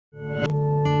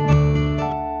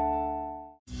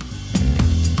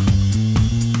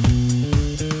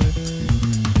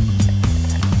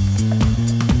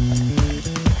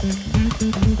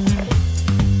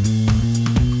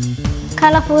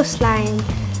colorful slime.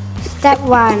 Step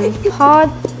 1. Pour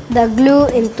the glue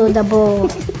into the bowl.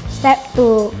 Step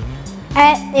 2.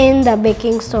 Add in the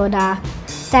baking soda.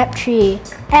 Step 3.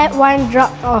 Add 1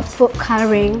 drop of food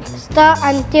coloring. Stir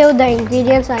until the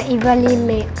ingredients are evenly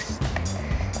mixed.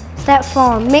 Step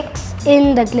 4. Mix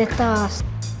in the glitter.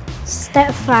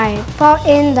 Step 5. Pour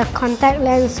in the contact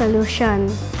lens solution.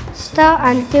 Stir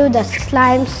until the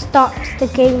slime stops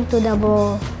sticking to the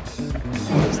bowl.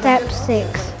 Step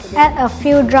 6. Add a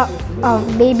few drops of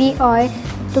baby oil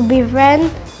to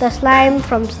prevent the slime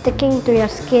from sticking to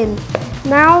your skin.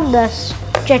 Now the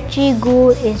stretchy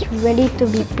glue is ready to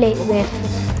be played with.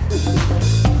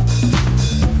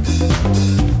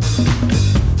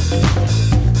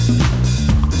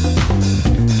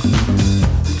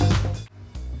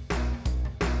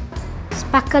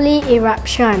 Sparkly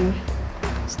eruption.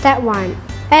 Step 1.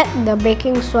 Add the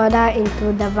baking soda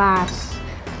into the vase.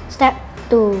 Step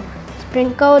 2.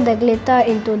 Sprinkle the glitter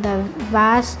into the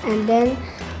vase and then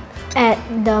add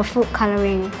the food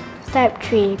coloring. Step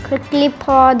 3. Quickly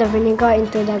pour the vinegar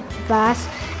into the vase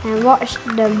and watch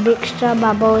the mixture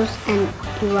bubbles and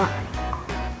erupt.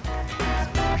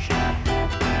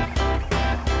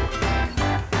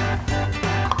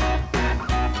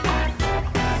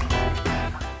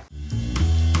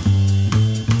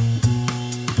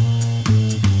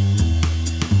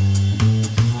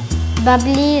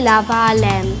 Bubbly lava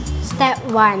lamp. Step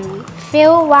 1.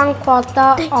 Fill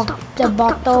 1/4 of the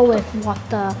bottle with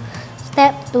water.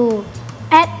 Step 2.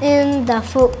 Add in the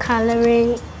food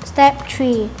coloring. Step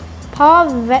 3. Pour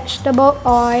vegetable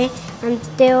oil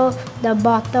until the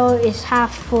bottle is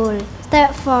half full.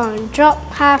 Step 4. Drop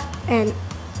half an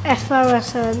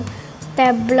effervescent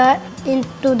tablet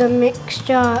into the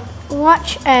mixture.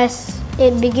 Watch as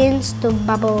it begins to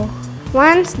bubble.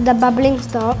 Once the bubbling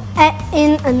stops, add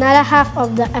in another half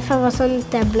of the effervescent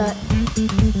tablet.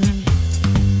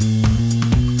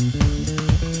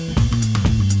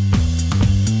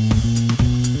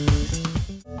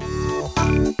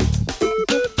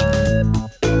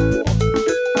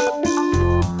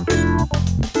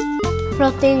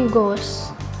 Floating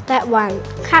ghost. Step 1.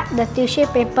 Cut the tissue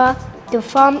paper to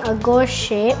form a ghost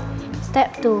shape.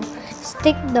 Step 2.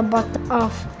 Stick the bottom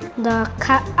of the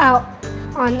cutout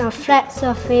on a flat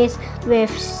surface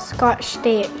with Scotch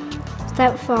tape.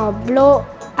 Step 4. Blow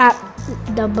up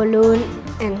the balloon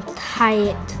and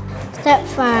tie it. Step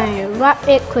 5. Rub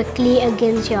it quickly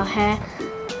against your hair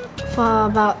for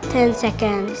about 10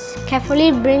 seconds.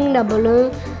 Carefully bring the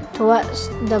balloon towards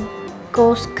the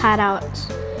ghost cutouts.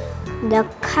 The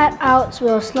cutouts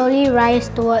will slowly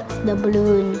rise towards the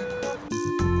balloon.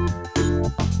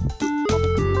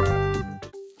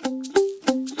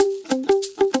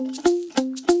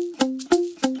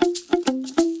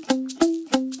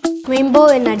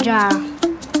 Rainbow in a jar.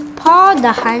 Pour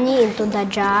the honey into the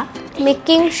jar,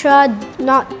 making sure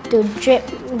not to drip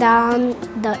down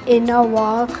the inner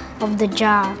wall of the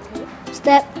jar.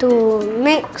 Step 2.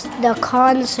 Mix the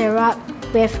corn syrup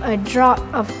with a drop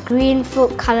of green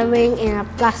food coloring in a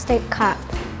plastic cup.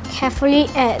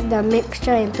 Carefully add the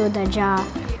mixture into the jar.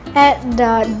 Add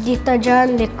the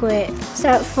detergent liquid.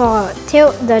 Step 4.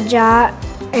 Tilt the jar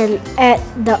and add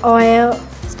the oil.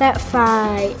 Step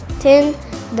 5. Tint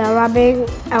the rubbing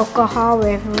alcohol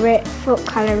with red food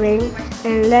coloring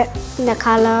and let the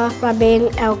color rubbing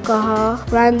alcohol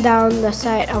run down the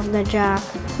side of the jar.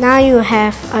 Now you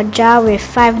have a jar with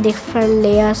 5 different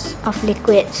layers of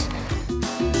liquids.